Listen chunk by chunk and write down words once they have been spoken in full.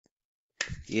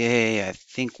Yay, I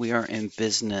think we are in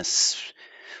business.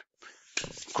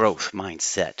 Growth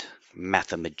mindset.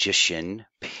 Mathemagician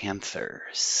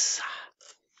Panthers.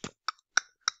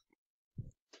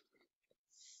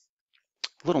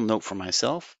 Little note for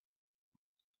myself.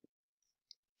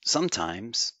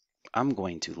 Sometimes I'm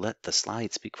going to let the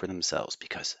slides speak for themselves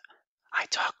because I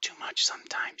talk too much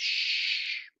sometimes.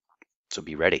 Shh. So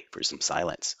be ready for some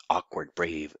silence. Awkward,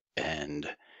 brave, and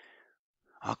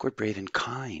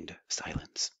kind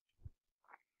silence.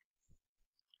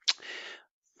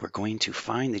 We're going to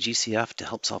find the GCF to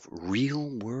help solve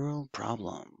real world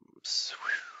problems.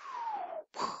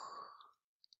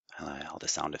 I like all the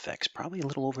sound effects. Probably a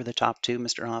little over the top too,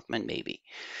 Mr. Hoffman, maybe.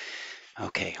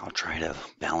 Okay, I'll try to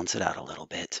balance it out a little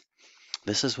bit.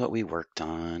 This is what we worked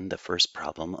on, the first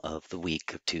problem of the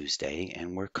week of Tuesday,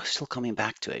 and we're still coming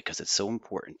back to it because it's so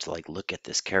important to look at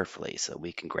this carefully so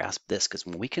we can grasp this, because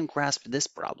when we can grasp this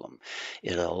problem,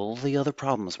 all the other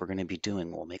problems we're going to be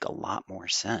doing will make a lot more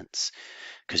sense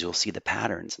because you'll see the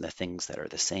patterns and the things that are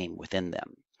the same within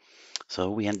them.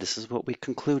 So this is what we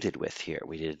concluded with here.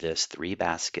 We did this three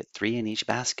in each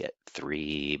basket,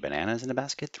 3 bananas in a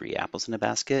basket, 3 apples in a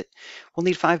basket. We'll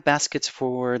need 5 baskets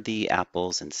for the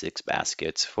apples and 6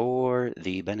 baskets for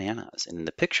the bananas. And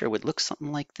the picture would look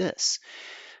something like this.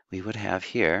 We would have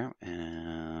here,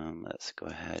 let's go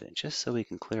ahead and just so we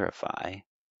can clarify.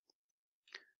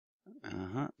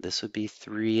 This would be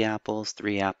 3 apples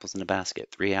in a basket,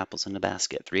 3 apples in a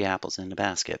basket, 3 apples in a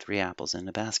basket, 3 apples in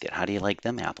a basket. How do you like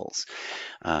them apples?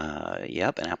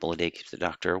 Yep, an apple a day keeps the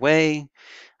doctor away.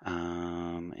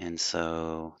 And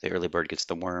so the early bird gets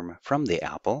the worm from the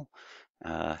apple.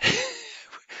 And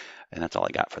that's all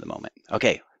I got for the moment.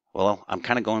 Okay, well, I'm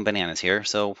kind of going bananas here.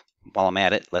 So while I'm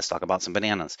at it, let's talk about some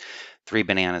bananas. 3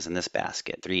 bananas in this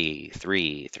basket. 3,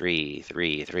 3, 3,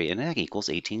 3, 3. And that equals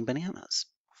 18 bananas.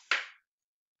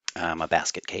 A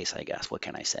basket case, I guess. What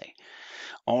can I say?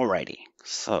 Alrighty,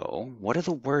 so what are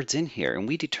the words in here? And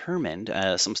we determined,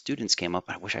 some students came up,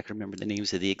 I wish I could remember the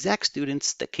names of the exact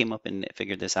students that came up and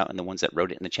figured this out and the ones that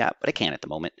wrote it in the chat, but I can't at the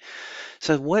moment.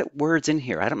 So what words in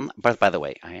here? By the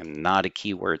way, I am not a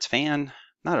keywords fan,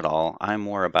 not at all. I'm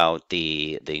more about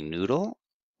the noodle.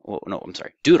 Oh, no, I'm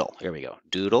sorry, doodle. Here we go.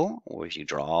 Doodle, where you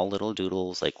draw little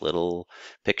doodles, like little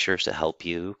pictures to help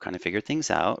you kind of figure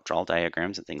things out, draw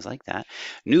diagrams and things like that.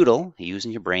 Noodle,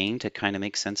 using your brain to kind of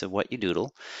make sense of what you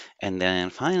doodle. And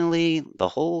then finally, the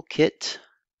whole kit,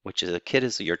 which is a kit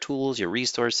is your tools, your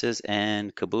resources,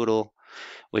 and caboodle,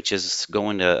 which is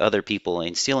going to other people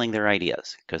and stealing their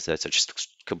ideas. Because that's just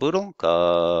caboodle,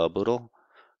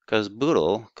 because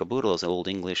caboodle is an old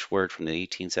English word from the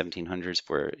 1700s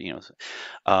for,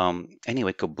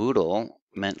 anyway, caboodle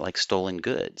meant like stolen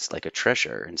goods, like a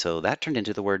treasure. And so that turned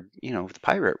into the word, the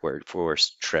pirate word for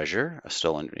treasure, a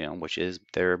stolen, which is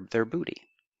their booty.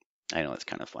 I know it's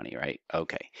kind of funny, right?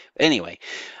 Okay. Anyway,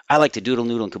 I like to doodle,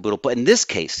 noodle, and caboodle, but in this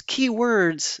case,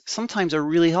 keywords sometimes are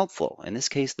really helpful. In this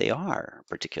case, they are a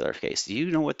particular case. Do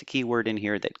you know what the keyword in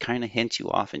here that kind of hints you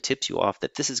off and tips you off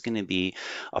that this is going to be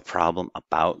a problem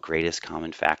about greatest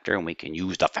common factor and we can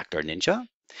use the factor ninja?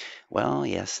 Well,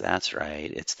 yes, that's right.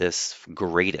 It's this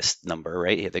greatest number,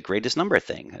 right? The greatest number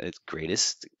thing. It's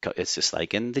greatest. It's just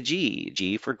like in the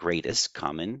G for greatest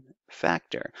common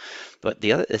factor. But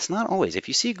the other, it's not always. If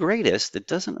you see greatest, it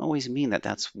doesn't always mean that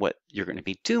that's what you're going to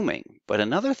be doing. But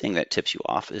another thing that tips you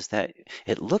off is that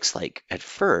it looks like at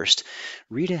first,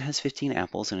 Rita has 15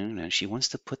 apples and she wants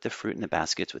to put the fruit in the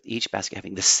baskets with each basket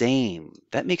having the same.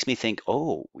 That makes me think,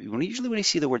 oh, usually when you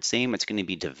see the word same, it's going to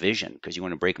be division because you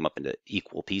want to break them up into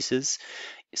equal pieces,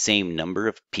 same number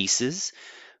of pieces.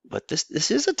 But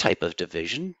this is a type of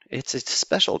division. It's a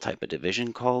special type of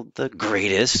division called the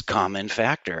greatest common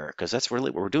factor, because that's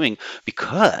really what we're doing.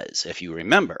 Because if you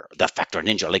remember, the factor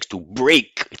ninja likes to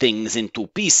break things into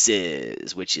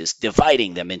pieces, which is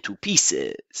dividing them into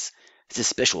pieces. It's a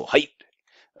special height.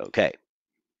 Okay.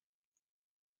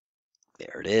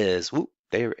 There it is. Whoop,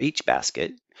 there, each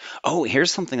basket. Oh,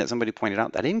 here's something that somebody pointed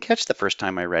out that I didn't catch the first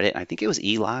time I read it. I think it was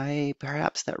Eli,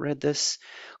 perhaps, that read this.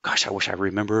 Gosh, I wish I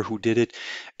remember who did it.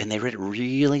 And they read it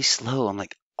really slow. I'm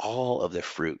like, all of the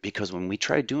fruit, because when we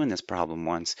tried doing this problem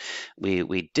once,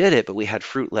 we did it, but we had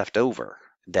fruit left over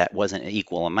that wasn't an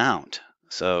equal amount.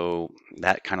 So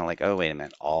that kind of like, oh, wait a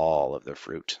minute, all of the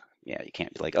fruit. Yeah, you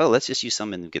can't be like, oh, let's just use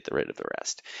some and get rid of the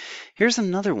rest. Here's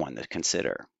another one to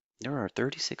consider. There are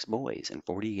 36 boys and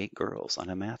 48 girls on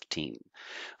a math team.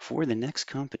 For the next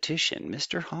competition,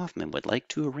 Mr. Hoffman would like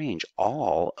to arrange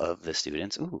all of the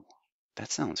students. Ooh,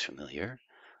 that sounds familiar.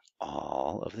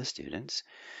 All of the students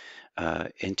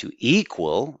into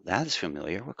equal. That is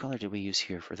familiar. What color did we use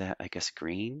here for that? I guess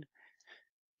green.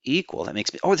 equal. That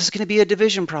makes me, oh, this is going to be a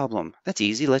division problem. That's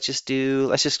easy. Let's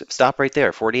just stop right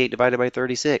there. 48 divided by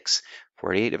 36.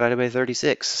 48 divided by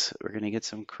 36. We're going to get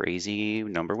some crazy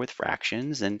number with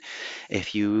fractions. And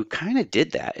if you kind of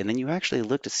did that and then you actually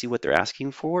look to see what they're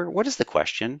asking for, what does the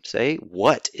question say?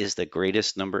 What is the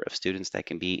greatest number of students that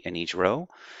can be in each row?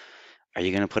 Are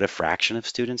you going to put a fraction of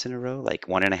students in a row, like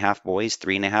 1.5 boys,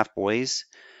 3.5 boys?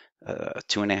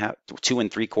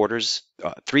 2.75,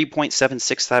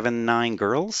 3.7679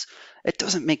 girls. It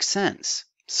doesn't make sense.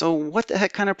 So what the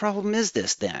heck kind of problem is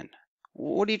this then?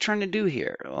 What are you trying to do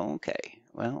here? Okay,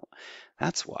 well,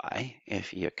 that's why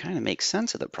if you kind of make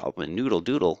sense of the problem and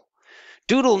doodle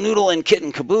noodle and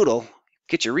kitten caboodle,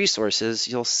 get your resources,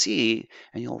 you'll see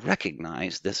and you'll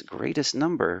recognize this greatest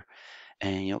number,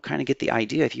 and you'll kind of get the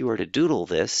idea. If you were to doodle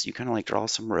this, you kind of like draw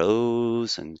some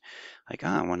rows and like,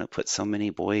 I want to put so many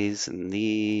boys in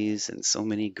these and so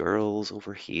many girls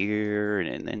over here.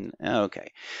 And then,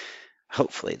 okay,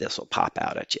 hopefully this will pop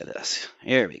out at you this.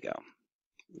 Here we go.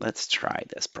 Let's try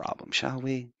this problem, shall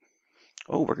we?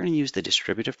 Oh, we're going to use the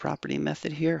distributive property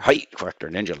method here. Hi, Collector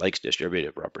Ninja likes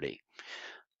distributive property.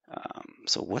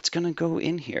 So what's going to go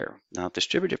in here? Now,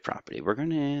 distributive property, we're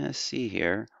going to see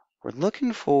here. We're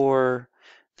looking for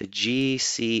the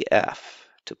GCF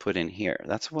to put in here.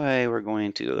 That's why we're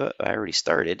going to, I already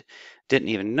started, didn't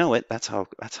even know it. That's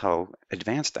how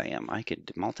advanced I am. I could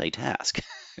multitask.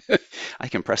 I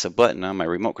can press a button on my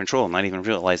remote control and not even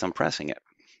realize I'm pressing it.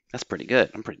 That's pretty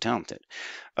good. I'm pretty talented.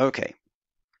 Okay.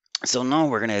 So now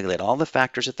we're going to let all the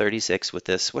factors of 36 with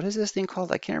this. What is this thing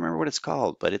called? I can't remember what it's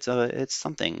called, but it's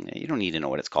something. You don't need to know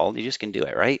what it's called. You just can do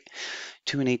it, right?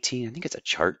 2 and 18. I think it's a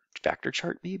chart, factor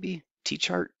chart maybe,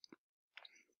 T-chart.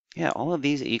 Yeah, all of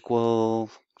these equal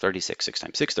 36, 6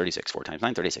 times 6, 36, 4 times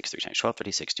 9, 36, 3 times 12,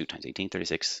 36, 2 times 18,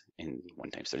 36, and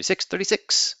 1 times 36,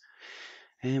 36.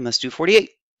 And let's do 48.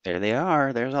 There they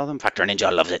are. There's all them. Factor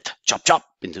Ninja loves it. Chop, chop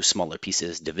into smaller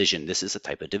pieces. Division. This is a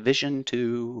type of division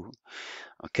too.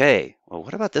 Okay, well,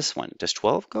 what about this one? Does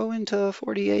 12 go into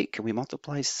 48? Can we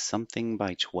multiply something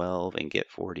by 12 and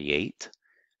get 48?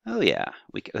 Oh yeah,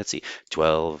 let's see.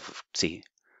 12, see,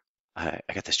 I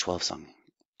got this 12 song.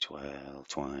 12,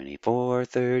 24,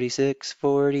 36,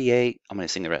 48. I'm going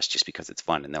to sing the rest just because it's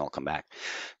fun and then I'll come back.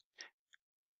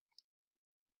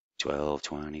 12,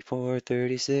 24,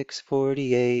 36,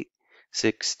 48,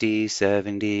 60,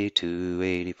 70,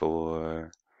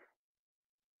 284.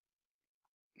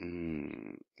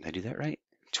 Did I do that right?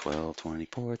 12,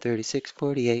 24, 36,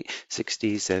 48,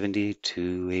 60, 70,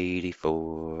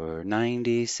 284,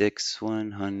 96,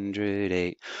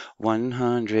 108,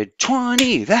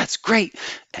 120. That's great.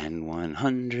 And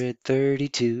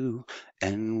 132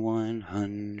 and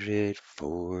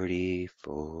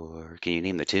 144. Can you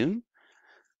name the tune?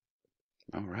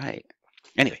 All right.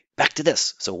 Anyway, back to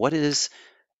this. So what is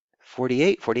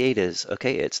 48? 48 is,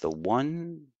 okay, it's the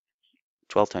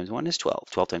 12 times 1 is 12.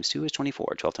 12 times 2 is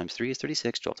 24. 12 times 3 is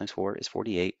 36. 12 times 4 is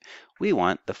 48. We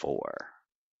want the 4.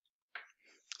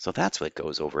 So that's what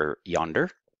goes over yonder.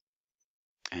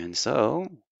 And so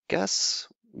guess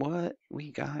what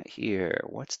we got here?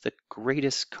 What's the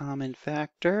greatest common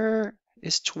factor?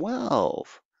 Is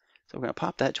 12. So we're going to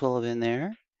pop that 12 in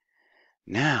there.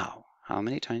 Now, how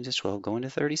many times does 12 go into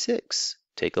 36?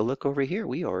 Take a look over here.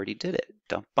 We already did it.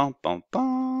 Dum, bum, bum,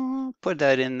 bum. Put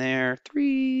that in there.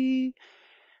 3.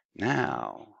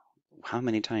 Now, how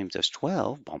many times does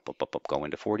 12 bump, bump, bump, bump, go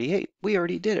into 48? We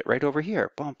already did it right over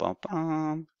here. Bump, bump,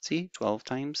 bump. See, 12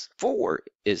 times 4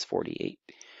 is 48.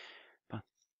 I'm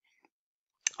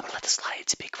going to let the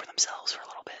slides speak for themselves for a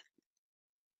little bit.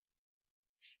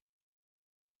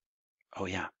 Oh,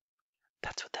 yeah,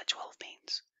 that's what that 12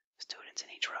 means. Students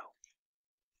in each row.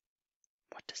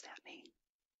 What does that mean?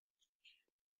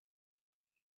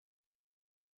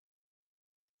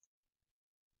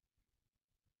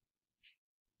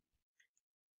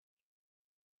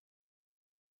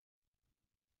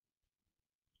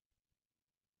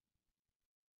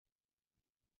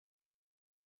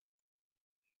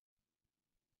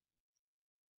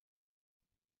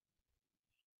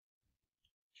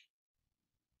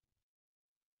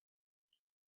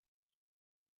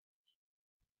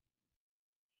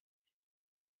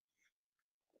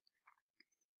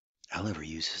 Oliver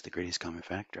uses the greatest common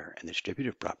factor and the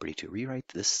distributive property to rewrite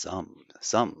this sum.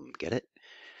 Sum, get it?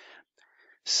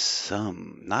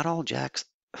 Sum. Not all jacks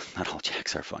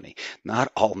are funny.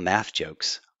 Not all math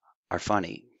jokes are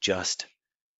funny. Just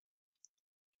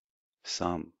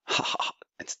some. Ha ha.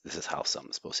 This is how some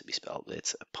is supposed to be spelled.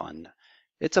 It's a pun.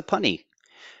 It's a punny.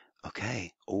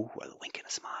 Okay. Oh, a wink and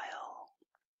a smile.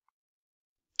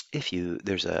 I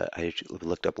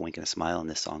looked up a wink and a smile and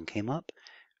this song came up.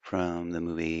 from the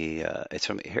movie. It's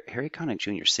from Harry Connick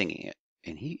Jr. singing it.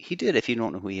 And he did, if you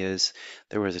don't know who he is,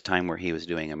 there was a time where he was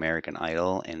doing American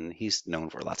Idol, and he's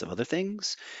known for lots of other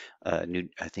things. I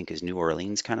think his New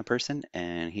Orleans kind of person,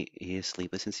 and he is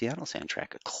Sleepless in Seattle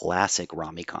soundtrack, a classic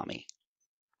Rami-Kami.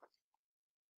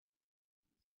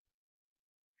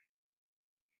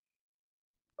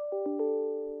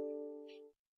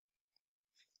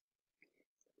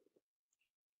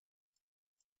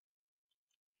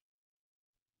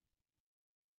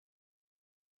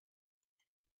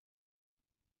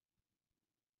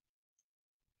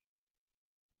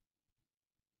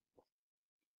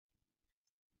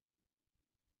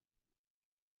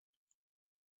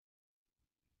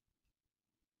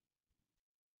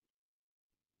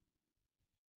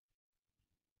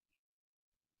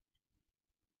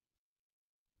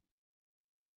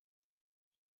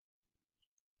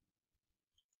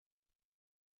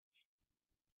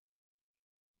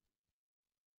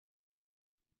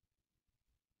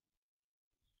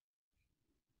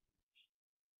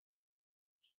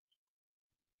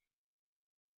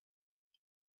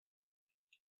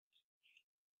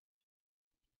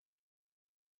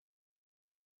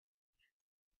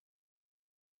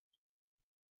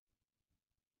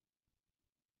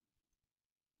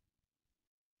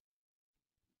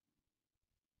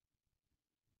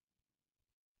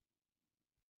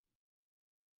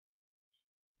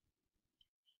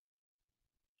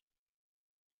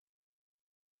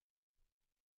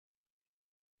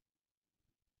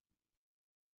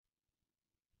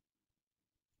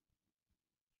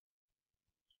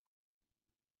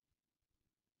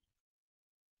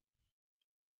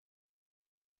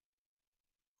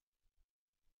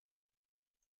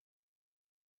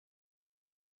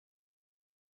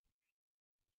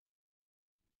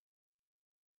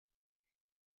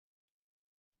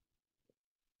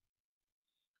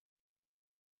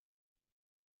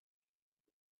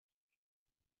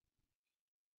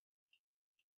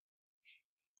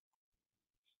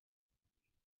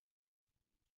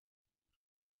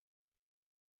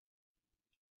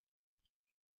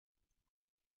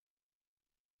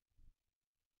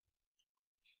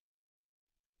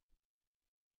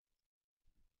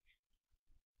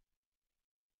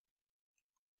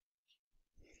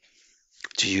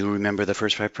 Do you remember the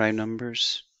first 5 prime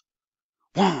numbers?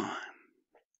 1,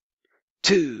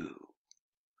 2,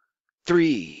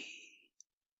 3,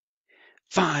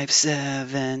 5,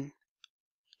 7.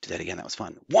 Do that again. That was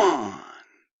fun. 1,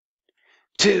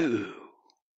 2,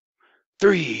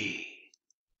 3,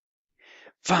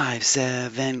 5,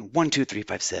 7. 1, 2, 3,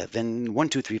 5, 7. 1,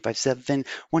 2, 3, 5, 7.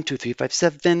 1, 2, 3, 5,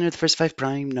 7 are the first 5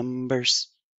 prime numbers.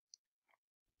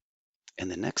 And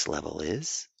the next level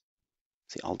is,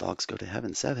 see, all dogs go to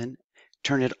heaven, 7.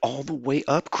 Turn it all the way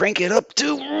up. Crank it up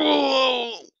to,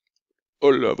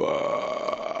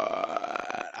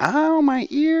 ow, my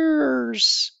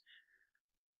ears.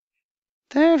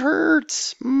 That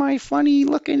hurts. My funny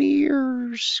looking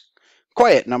ears.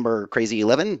 Quiet, number crazy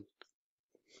 11.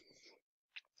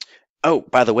 Oh,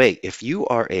 by the way, if you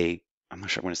are I'm not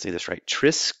sure I'm going to say this right,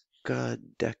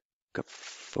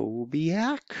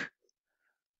 triskaidekaphobiac?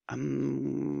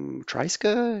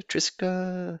 Triska,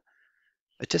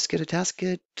 a tisket, a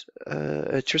tasket,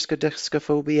 a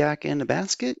triskaidekaphobiac in a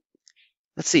basket?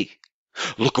 Let's see.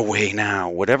 Look away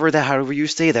now. However you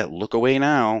say that, look away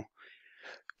now.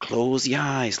 Close the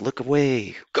eyes, look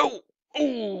away. Go!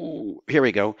 Oh, here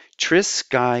we go.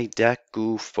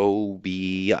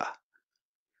 Triskaidekaphobia.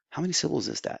 How many syllables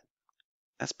is that?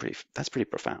 That's pretty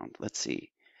profound. Let's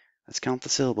see. Let's count the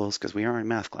syllables because we are in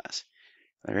math class.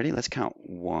 Ready? Let's count.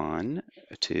 1,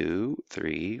 2,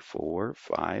 3, 4,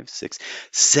 5, 6,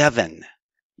 7,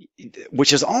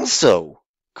 which is also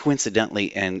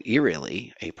coincidentally and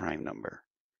eerily a prime number.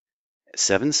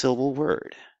 7-syllable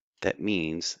word. That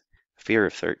means fear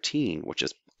of 13, which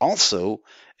is also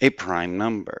a prime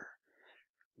number.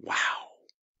 Wow.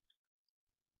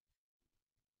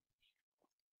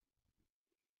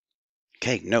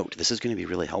 Okay, note, this is going to be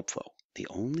really helpful. The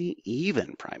only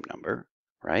even prime number,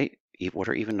 right? What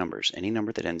are even numbers? Any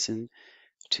number that ends in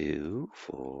 2,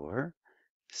 4,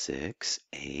 6,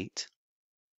 8,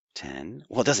 10.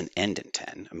 Well, it doesn't end in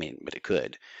 10. I mean, but it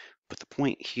could. But the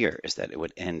point here is that it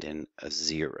would end in a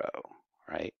 0,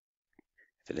 right?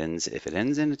 If it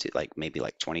ends in a 2, maybe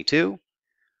like 22,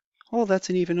 well,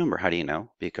 that's an even number. How do you know?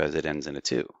 Because it ends in a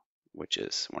 2, which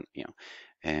is one,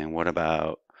 And what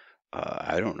about,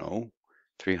 I don't know,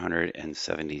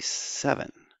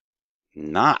 377?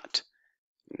 Not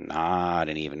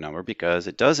an even number because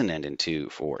it doesn't end in 2,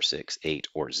 4, 6, 8,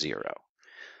 or 0.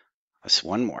 That's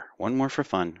one more for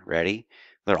fun. Ready?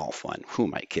 They're all fun. Who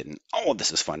am I kidding? Oh,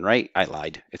 this is fun, right? I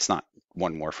lied. It's not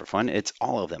one more for fun. It's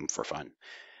all of them for fun.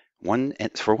 One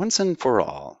for once and for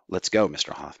all. Let's go, Mr.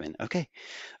 Hoffman. Okay,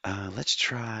 let's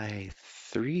try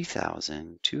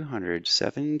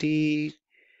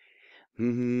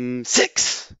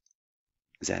 3,276.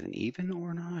 Is that an even or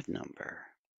an odd number?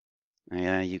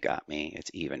 Yeah, you got me.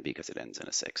 It's even because it ends in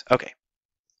a 6. Okay.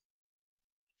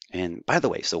 And by the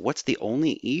way, so what's the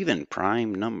only even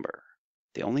prime number?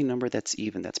 The only number that's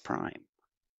even that's prime?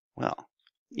 Well,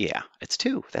 yeah, it's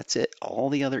 2. That's it. All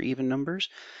the other even numbers,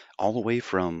 all the way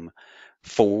from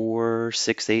 4,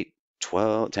 6, 8,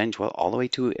 12, 10, 12, all the way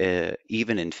to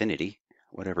even infinity,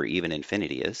 whatever even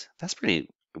infinity is. That's pretty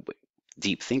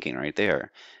deep thinking right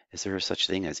there. Is there such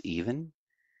thing as even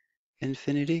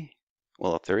infinity?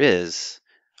 Well, if there is,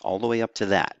 all the way up to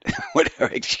that.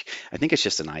 Whatever. I think it's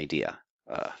just an idea.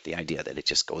 The idea that it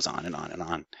just goes on and on and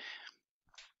on.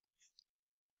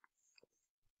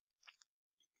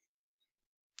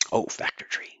 Oh, factor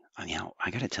tree. I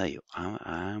got to tell you,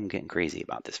 I'm getting crazy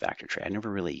about this factor tree. I never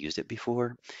really used it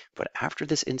before, but after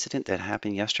this incident that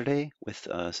happened yesterday with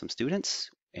some students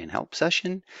in help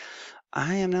session,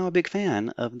 I am now a big fan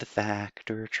of the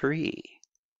factor tree.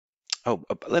 Oh,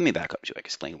 let me back up to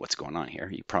explain what's going on here.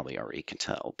 You probably already can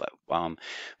tell, but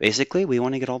basically we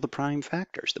want to get all the prime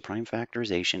factors, the prime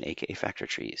factorization, aka factor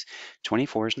trees.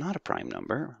 24 is not a prime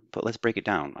number, but let's break it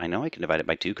down. I know I can divide it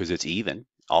by 2 because it's even.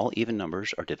 All even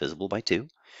numbers are divisible by 2,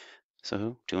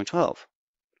 so 2 and 12.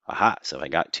 Aha, so I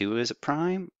got 2 as a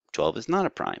prime, 12 is not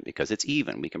a prime because it's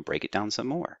even. We can break it down some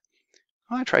more.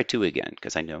 I'll try 2 again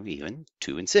because I know even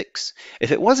 2 and 6.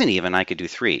 If it wasn't even, I could do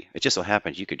 3. It just so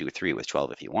happens you could do 3 with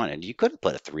 12 if you wanted. You could have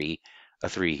put a 3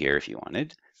 here if you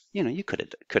wanted. You know, you could have,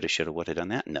 should have, would have done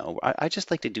that. No, I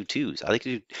just like to do 2s. I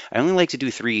only like to do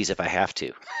 3s if I have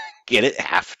to. Get it?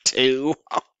 Have to.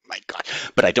 Oh my God.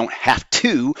 But I don't have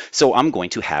to, so I'm going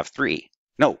to have 3.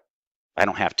 No, I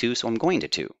don't have to, so I'm going to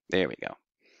 2. There we go.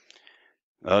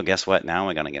 Oh, guess what? Now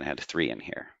I'm going to add a 3 in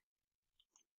here.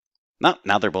 No,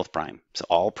 now they're both prime. So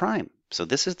all prime. So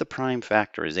this is the prime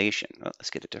factorization. Oh,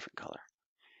 let's get a different color.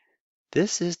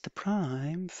 This is the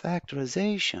prime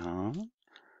factorization.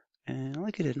 And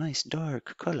look at a nice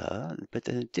dark color, but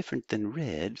different than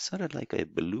red, sort of like a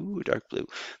blue, dark blue.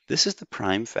 This is the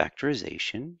prime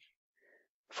factorization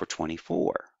for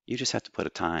 24. You just have to put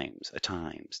a times,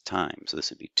 times. So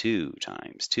this would be 2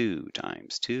 times 2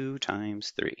 times 2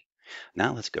 times 3.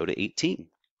 Now let's go to 18.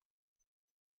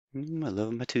 I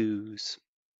love my 2s.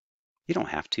 You don't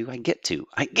have to. I get to.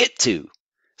 I get to.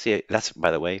 See, that's,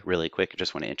 by the way, really quick, I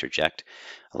just want to interject.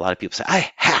 A lot of people say,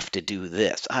 I have to do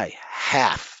this. I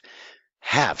have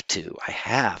to. I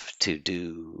have to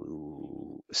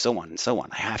do so on and so on.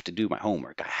 I have to do my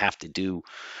homework. I have to do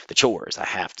the chores. I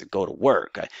have to go to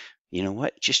work. You know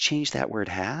what? Just change that word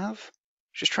have.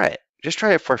 Just try it. Just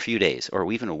try it for a few days or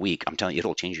even a week. I'm telling you,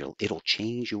 it'll change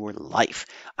your life.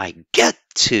 I get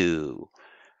to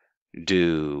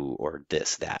do or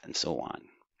this, that, and so on.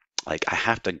 Like I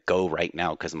have to go right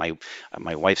now because my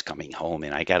wife's coming home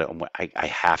and I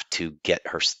have to get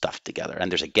her stuff together. And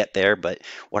there's a get there, but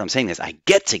what I'm saying is I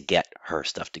get to get her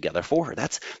stuff together for her.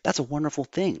 That's a wonderful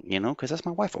thing, you know, because that's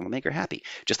my wife. I'm gonna make her happy.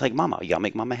 Just like mama, you gotta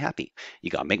make mama happy.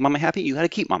 You gotta make mama happy. You gotta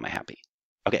keep mama happy.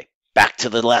 Okay, back to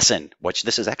the lesson. Which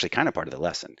this is actually kind of part of the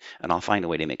lesson, and I'll find a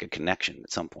way to make a connection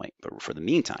at some point. But for the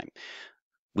meantime,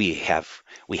 we have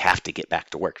to get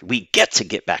back to work. We get to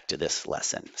get back to this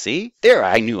lesson. See? There,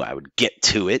 I knew I would get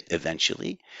to it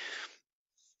eventually.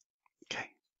 Okay,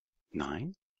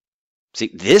 9.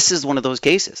 See, this is one of those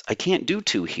cases. I can't do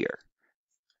 2 here.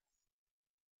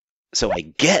 So I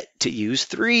get to use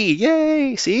 3.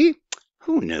 Yay! See?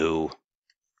 Who knew?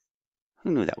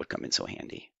 Who knew that would come in so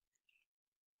handy?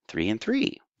 3 and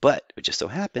 3. But it just so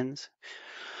happens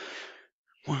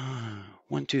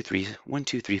 1, 2, 3, 1,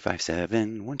 2, 3, 5,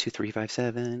 7, 1, 2, 3, 5,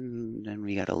 7, and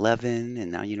we got 11,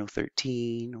 and now you know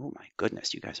 13. Oh my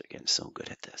goodness, you guys are getting so good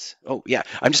at this. Oh yeah,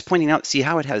 I'm just pointing out, see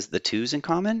how it has the 2s in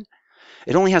common?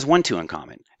 It only has 1 2 in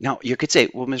common. Now you could say,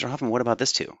 well, Mr. Hoffman, what about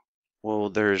this 2? Well,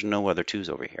 there's no other 2s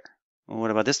over here. Well,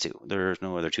 what about this 2? There's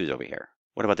no other 2s over here.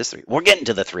 What about this 3? We're getting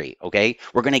to the 3, okay?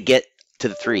 We're gonna get to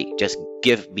the 3. Just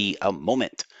give me a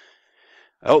moment.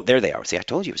 Oh, there they are. See, I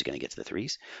told you I was going to get to the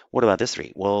 3s. What about this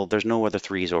 3? Well, there's no other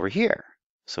 3s over here.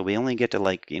 So we only get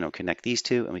to connect these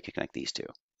 2 and we can connect these 2.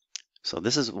 So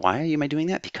this is, why am I doing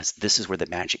that? Because this is where the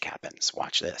magic happens.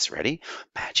 Watch this. Ready?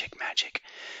 Magic, magic.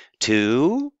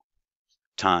 2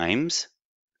 times,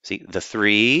 see, the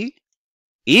 3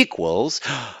 equals,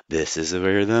 this is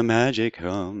where the magic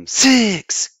comes,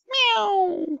 6.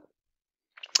 Meow.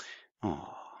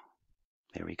 Oh,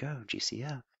 there we go,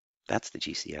 GCF. That's the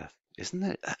GCF. Isn't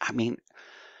that, I mean,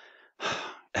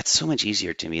 that's so much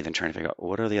easier to me than trying to figure out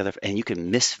what are the other, and you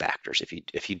can miss factors.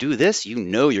 If you do this, you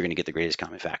know you're going to get the greatest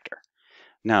common factor.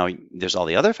 Now, there's all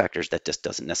the other factors that just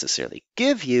doesn't necessarily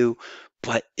give you,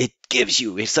 but it gives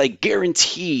you. It's like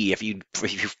guarantee. If you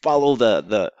follow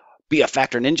the be a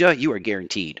factor ninja, you are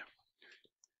guaranteed.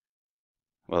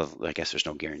 Well, I guess there's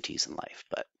no guarantees in life,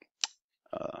 but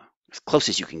as close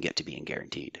as you can get to being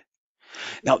guaranteed.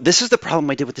 Now, this is the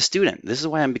problem I did with the student. This is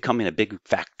why I'm becoming a big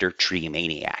factor tree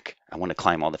maniac. I want to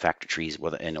climb all the factor trees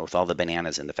with all the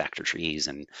bananas in the factor trees,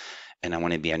 and I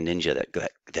want to be a ninja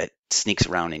that sneaks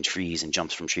around in trees and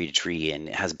jumps from tree to tree and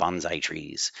has bonsai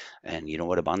trees. And you know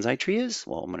what a bonsai tree is?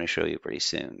 Well, I'm going to show you pretty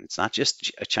soon. It's not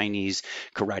just a Chinese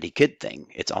Karate Kid thing.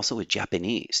 It's also a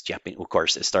Japanese. Of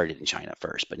course, it started in China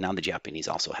first, but now the Japanese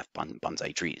also have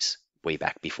bonsai trees way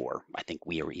back before I think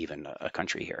we were even a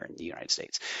country here in the United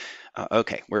States.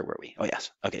 Okay, where were we? Oh, yes.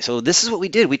 Okay, so this is what we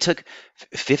did. We took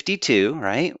 52,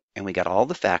 right? And we got all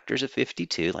the factors of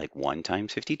 52, like 1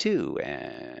 times 52,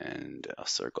 and a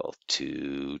circle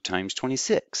 2 times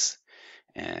 26.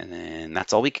 And then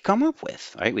that's all we could come up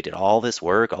with, right? We did all this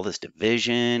work, all this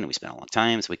division. We spent a long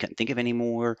time, so we couldn't think of any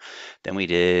more. Then we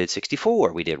did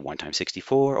 64. We did 1 times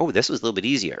 64. Oh, this was a little bit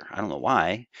easier. I don't know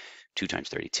why. 2 times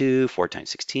 32, 4 times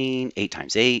 16, 8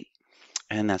 times 8.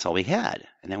 And that's all we had.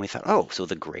 And then we thought, oh, so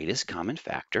the greatest common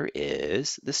factor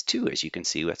is this 2. As you can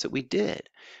see, that's what we did.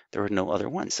 There were no other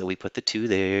ones. So we put the 2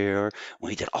 there. When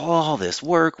we did all this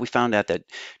work, we found out that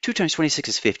 2 times 26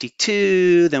 is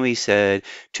 52. Then we said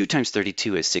 2 times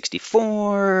 32 is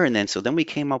 64. And then then we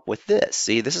came up with this.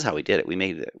 See, this is how we did it.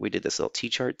 We did this little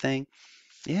T-chart thing.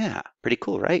 Yeah, pretty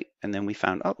cool, right? And then we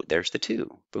found, oh, there's the 2.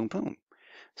 Boom, boom.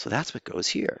 So that's what goes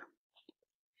here.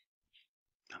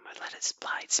 I'm going to let its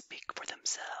slides speak for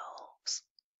themselves.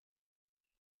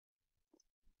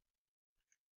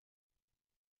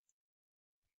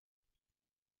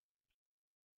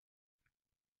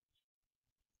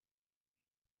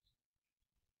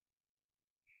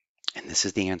 And this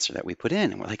is the answer that we put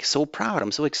in. And we're like so proud.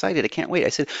 I'm so excited. I can't wait. I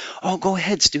said, oh, go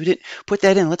ahead, student. Put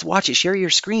that in. Let's watch it. Share your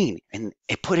screen. And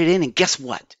it put it in. And guess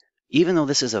what? Even though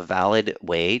this is a valid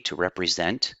way to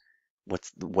represent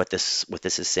what this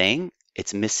is saying,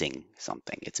 it's missing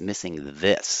something. It's missing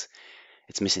this.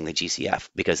 It's missing the GCF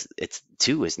because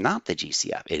 2 is not the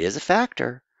GCF. It is a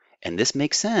factor. And this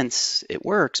makes sense. It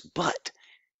works. But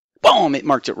boom, it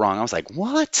marked it wrong. I was like,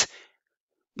 what?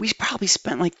 We probably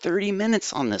spent like 30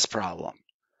 minutes on this problem.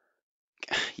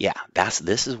 Yeah,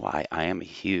 this is why I am a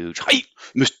huge, hi,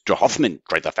 Mr. Hoffman,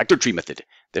 try the factor tree method.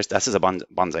 This is a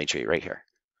bonsai tree right here.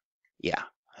 Yeah,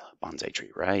 bonsai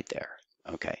tree right there.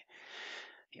 Okay.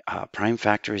 Prime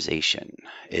factorization.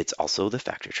 It's also the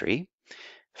factor tree.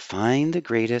 Find the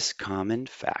greatest common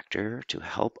factor to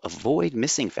help avoid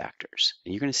missing factors.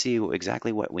 And you're going to see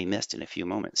exactly what we missed in a few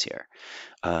moments here.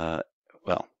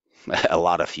 Well, a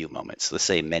lot of few moments. Let's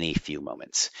say many few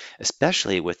moments,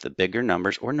 especially with the bigger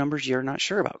numbers or numbers you're not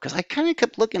sure about. Because I kind of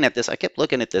kept looking at this.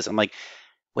 I'm like,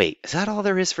 wait, is that all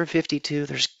there is for 52?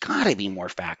 There's got to be more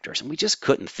factors. And we just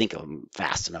couldn't think of them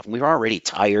fast enough. And we were already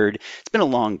tired. It's been a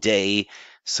long day.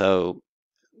 So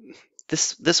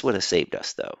this would have saved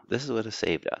us, though. This is what have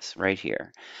saved us right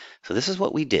here. So this is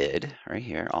what we did right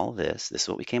here, all this. This is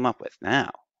what we came up with.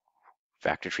 Now,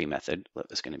 factor tree method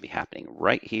is going to be happening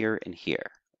right here and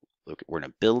here. Look, we're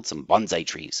going to build some bonsai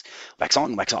trees. Wax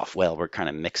on, wax off. Well, we're kind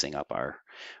of mixing up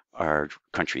our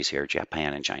countries here,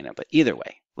 Japan and China. But either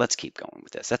way, let's keep going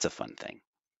with this. That's a fun thing.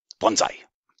 Bonsai.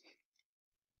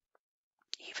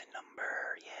 Even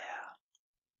number, yeah.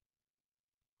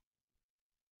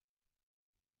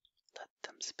 Let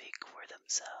them speak for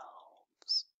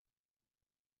themselves.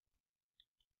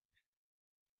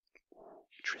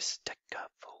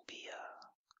 Triskaidekaphobia.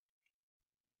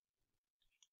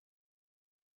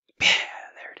 Yeah,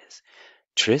 there it is.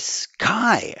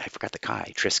 Triskai. I forgot the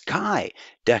chi. Triskai.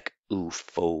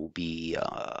 Decuphobia.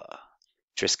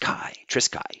 Triskai.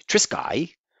 Triskai.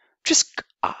 Triskai.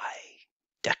 Triskai.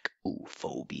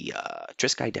 Decuphobia.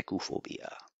 Triskai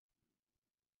decuphobia.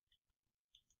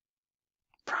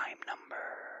 Prime number.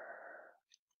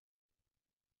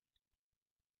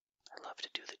 I love to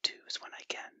do the 2s when I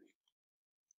can.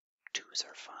 2s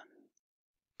are fun.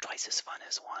 Twice as fun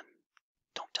as 1.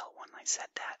 Don't tell 1 I said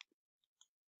that.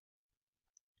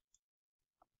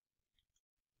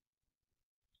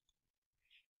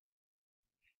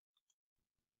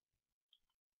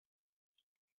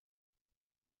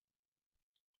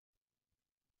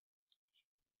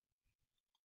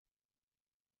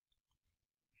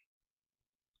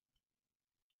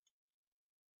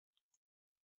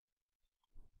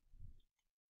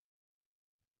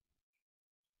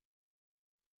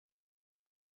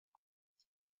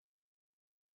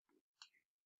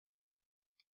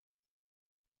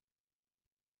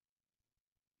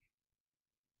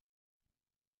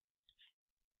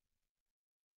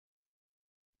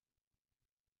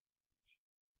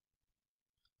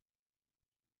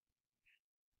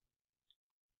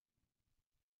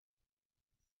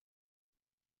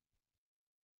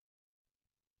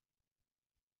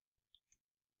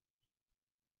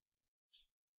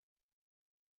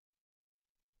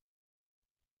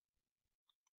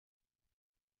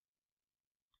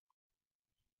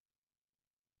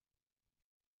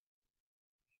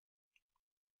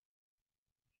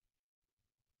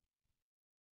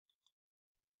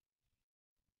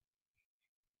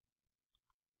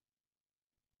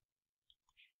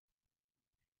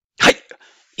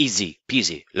 Easy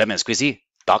peasy, lemon squeezy,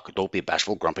 duck, dopey,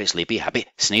 bashful, grumpy, sleepy, happy,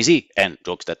 sneezy, and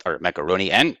jokes that are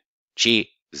macaroni and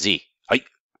cheesy. Hi.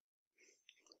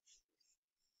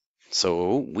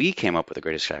 So we came up with the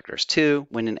greatest factors 2,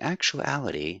 when in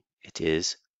actuality it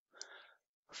is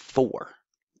 4.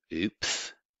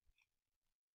 Oops.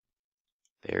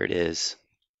 There it is.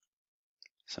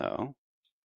 So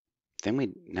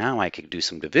then now I could do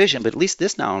some division, but at least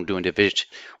this now I'm doing division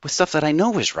with stuff that I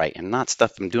know is right and not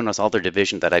stuff I'm doing with all their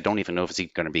division that I don't even know if it's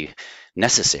going to be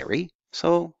necessary.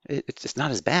 So it's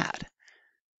not as bad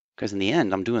because in the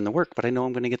end I'm doing the work, but I know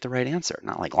I'm going to get the right answer,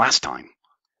 not like last time.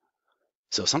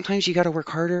 So sometimes you got to work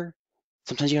harder,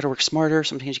 sometimes you got to work smarter,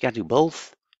 sometimes you got to do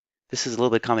both. This is a little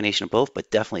bit of a combination of both,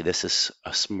 but definitely this is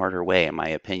a smarter way, in my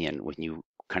opinion, when you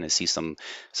kind of see some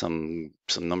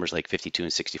numbers like 52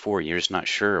 and 64, and you're just not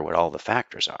sure what all the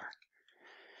factors are.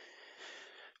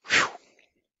 Whew.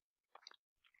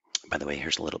 By the way,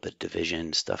 here's a little bit of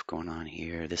division stuff going on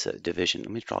here. This division,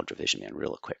 let me draw Division Man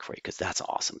real quick for you because that's an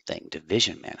awesome thing.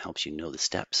 Division Man helps you know the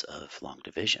steps of long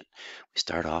division. We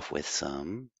start off with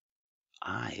some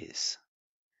eyes.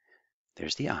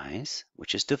 There's the eyes,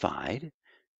 which is divide.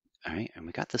 All right, and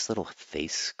we got this little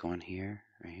face going here,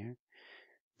 right here.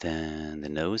 Then the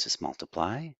nose is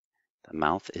multiply. The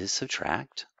mouth is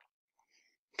subtract.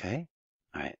 Okay,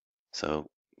 all right. So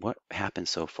what happened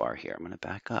so far here? I'm going to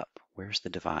back up. Where's the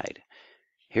divide?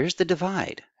 Here's the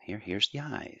divide. Here's the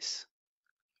eyes.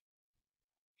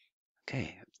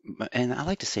 Okay, and I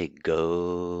like to say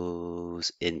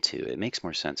goes into. It makes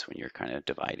more sense when you're kind of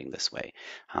dividing this way.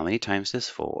 How many times does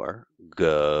 4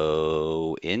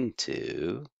 go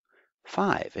into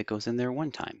 5? It goes in there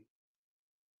 1 time.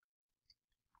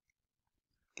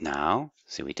 Now,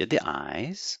 see, we did the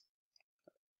eyes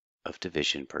of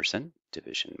division person,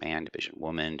 division man, division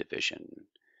woman, division.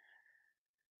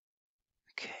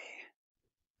 Okay,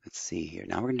 let's see here.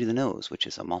 Now we're going to do the nose, which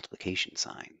is a multiplication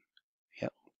sign.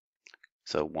 Yep.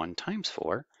 So 1 times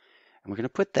 4. And we're going to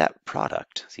put that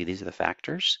product. See, these are the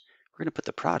factors. We're going to put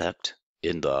the product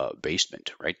in the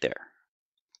basement right there.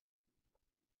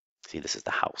 See, this is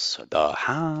the house. The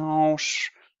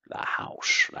house, the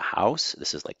house, the house.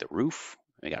 This is like the roof.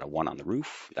 We got a 1 on the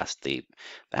roof. That's the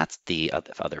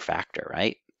other factor,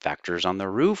 right? Factors on the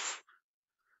roof,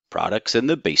 products in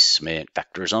the basement.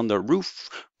 Factors on the roof,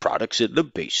 products in the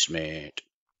basement.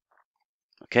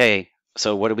 Okay,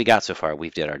 so what do we got so far?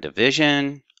 We've did our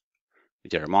division. We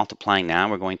did our multiplying. Now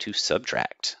we're going to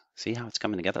subtract. See how it's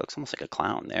coming together? It looks almost like a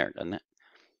clown there, doesn't it?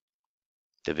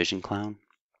 Division clown.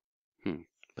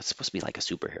 It's supposed to be like a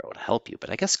superhero to help you, but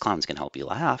I guess clowns can help you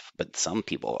laugh, but some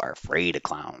people are afraid of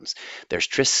clowns. There's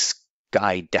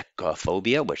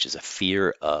triskaidekaphobia, which is a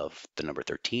fear of the number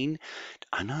 13.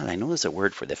 I know there's a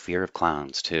word for the fear of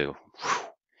clowns too. Whew.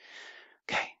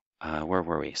 Okay, where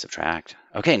were we? Subtract.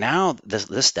 Okay, now this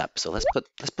step. So let's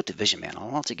put division man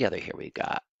all together here. We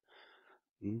got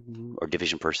or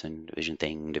division person, division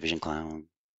thing, division clown.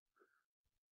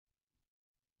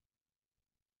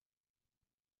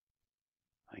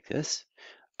 Like this.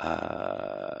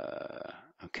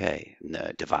 Okay,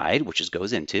 divide, which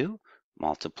goes into,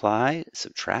 multiply,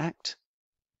 subtract.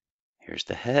 Here's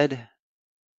the head.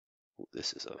 Ooh,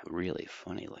 this is a really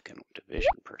funny looking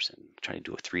division person. Try to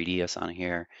do a 3DS on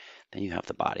here. Then you have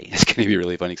the body. It's going to be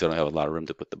really funny because I don't have a lot of room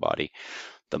to put the body.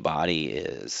 The body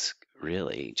is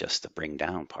really just the bring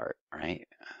down part, right?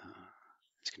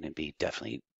 It's going to be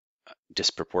definitely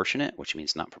disproportionate, which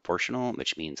means not proportional,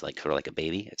 which means like sort of like a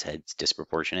baby. Its head's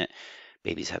disproportionate.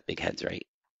 Babies have big heads, right?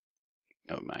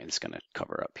 Oh, mine's going to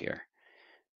cover up here.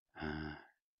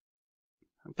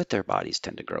 But their bodies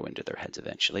tend to grow into their heads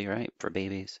eventually, right? For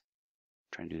babies.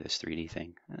 Trying to do this 3D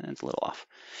thing. It's a little off.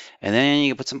 And then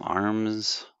you can put some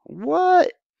arms.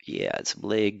 What? Yeah, some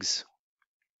legs.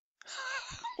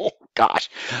 Oh, gosh.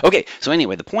 Okay, so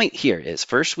anyway, the point here is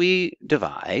first we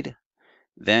divide,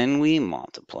 then we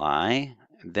multiply,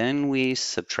 then we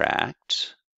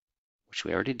subtract, which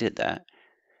we already did that.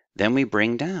 Then we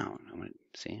bring down.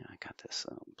 See, I got this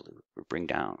blue. Bring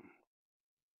down.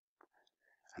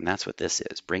 And that's what this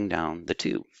is. Bring down the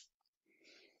 2.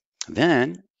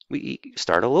 Then we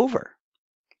start all over.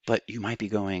 But you might be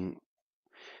going,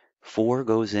 4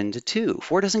 goes into 2.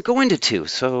 4 doesn't go into 2.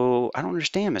 So I don't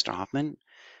understand, Mr. Hoffman.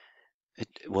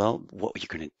 Well, what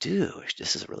you're going to do,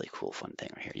 this is a really cool, fun thing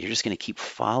right here. You're just going to keep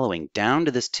following down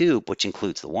to this 2, which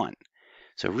includes the 1.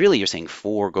 So really you're saying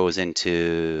 4 goes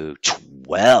into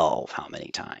 12 how many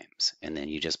times? And then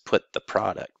you just put the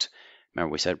product.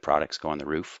 Remember we said products go on the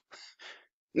roof?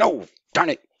 No, darn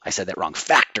it, I said that wrong.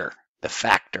 Factor, the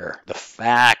factor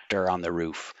on the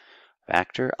roof.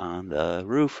 Factor on the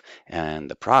roof, and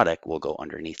the product will go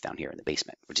underneath down here in the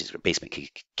basement, which is the basement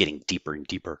getting deeper and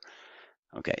deeper.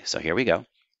 Okay, so here we go.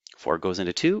 4 goes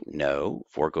into 2? No.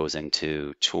 4 goes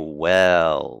into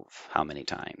 12. How many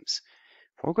times?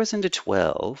 4 goes into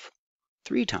 12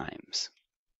 3 times.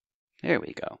 There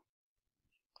we go.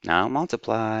 Now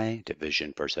multiply,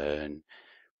 division person.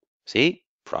 See?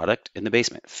 Product in the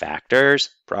basement. Factors,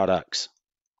 products.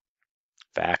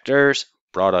 Factors,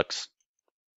 products.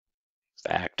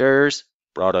 Factors,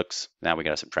 products. Now we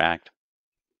got to subtract.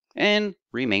 And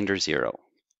remainder 0.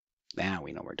 Now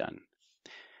we know we're done.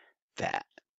 That.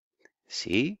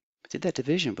 See? I did that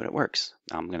division, but it works.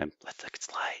 Now I'm going to let the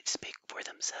slides speak for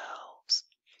themselves.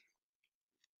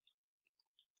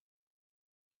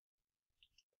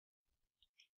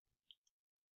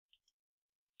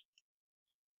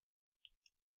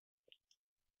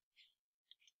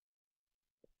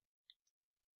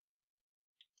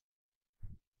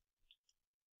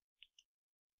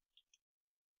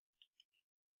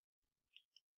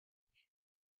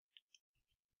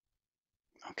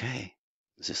 Okay.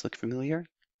 Does this look familiar?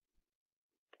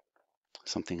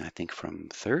 Something I think from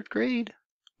 3rd grade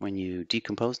when you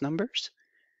decompose numbers.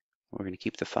 We're going to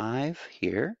keep the 5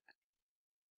 here.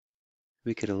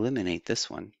 We could eliminate this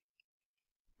one.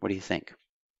 What do you think?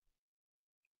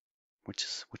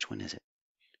 Which one is it?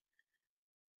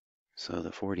 So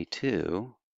the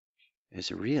 42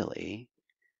 is really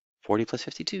 40 plus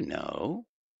 52? No.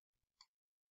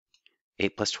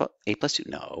 8 plus 12? 8 plus 2?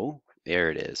 No.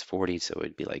 There it is, 40, so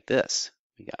it'd be like this.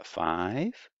 We got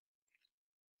 5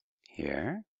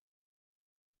 here,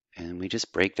 and we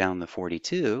just break down the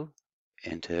 42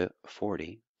 into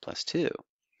 40 plus 2.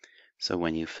 So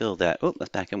when you fill that, oh, let's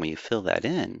back in. When you fill that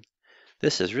in,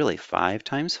 this is really 5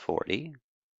 times 40.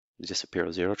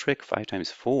 Disappear 0 trick, 5 times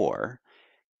 4.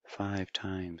 5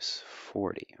 times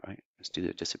 40, right? Let's do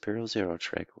the disappear 0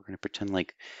 trick. We're going to pretend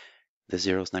like the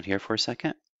 0's not here for a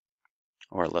second,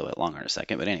 or a little bit longer in a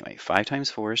second. But anyway, 5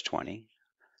 times 4 is 20.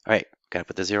 All right, got to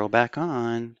put the 0 back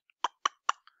on.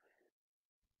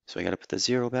 So I got to put the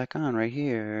 0 back on right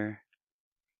here.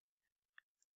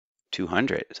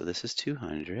 200. So this is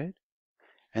 200.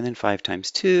 And then 5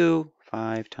 times 2.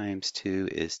 5 times 2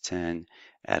 is 10.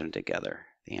 Add them together.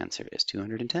 The answer is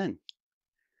 210.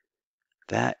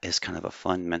 That is kind of a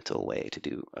fun mental way to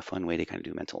do, a fun way to kind of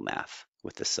do mental math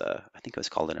with this, I think it was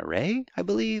called an array, I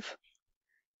believe.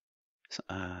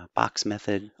 Box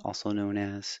method, also known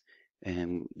as.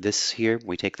 And this here,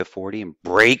 we take the 40 and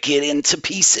break it into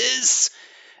pieces,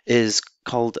 is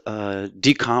called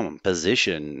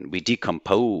decomposition. We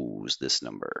decompose this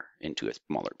number into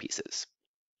smaller pieces.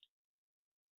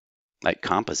 Like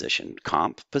composition.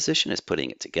 Composition is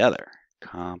putting it together.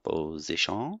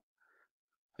 Composition.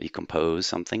 You compose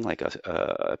something like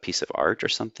a piece of art or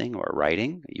something, or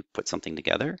writing. You put something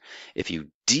together. If you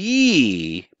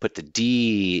put the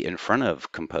D in front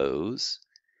of compose,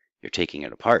 you're taking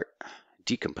it apart.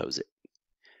 Decompose it.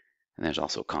 And there's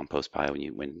also compost pile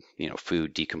when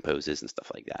food decomposes and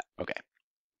stuff like that. Okay.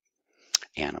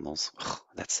 Animals. Ugh,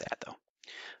 that's sad though.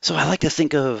 So I like to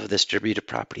think of distributive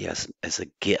property as a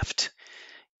gift.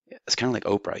 It's kind of like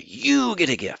Oprah. You get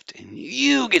a gift and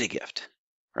you get a gift,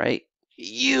 right?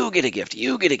 You get a gift,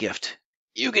 you get a gift,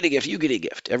 you get a gift, you get a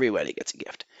gift. Everybody gets a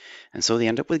gift. And so they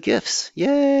end up with gifts.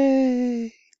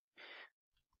 Yay!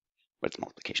 What's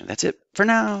multiplication? That's it for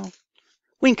now.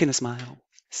 Wink and a smile.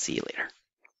 See you later.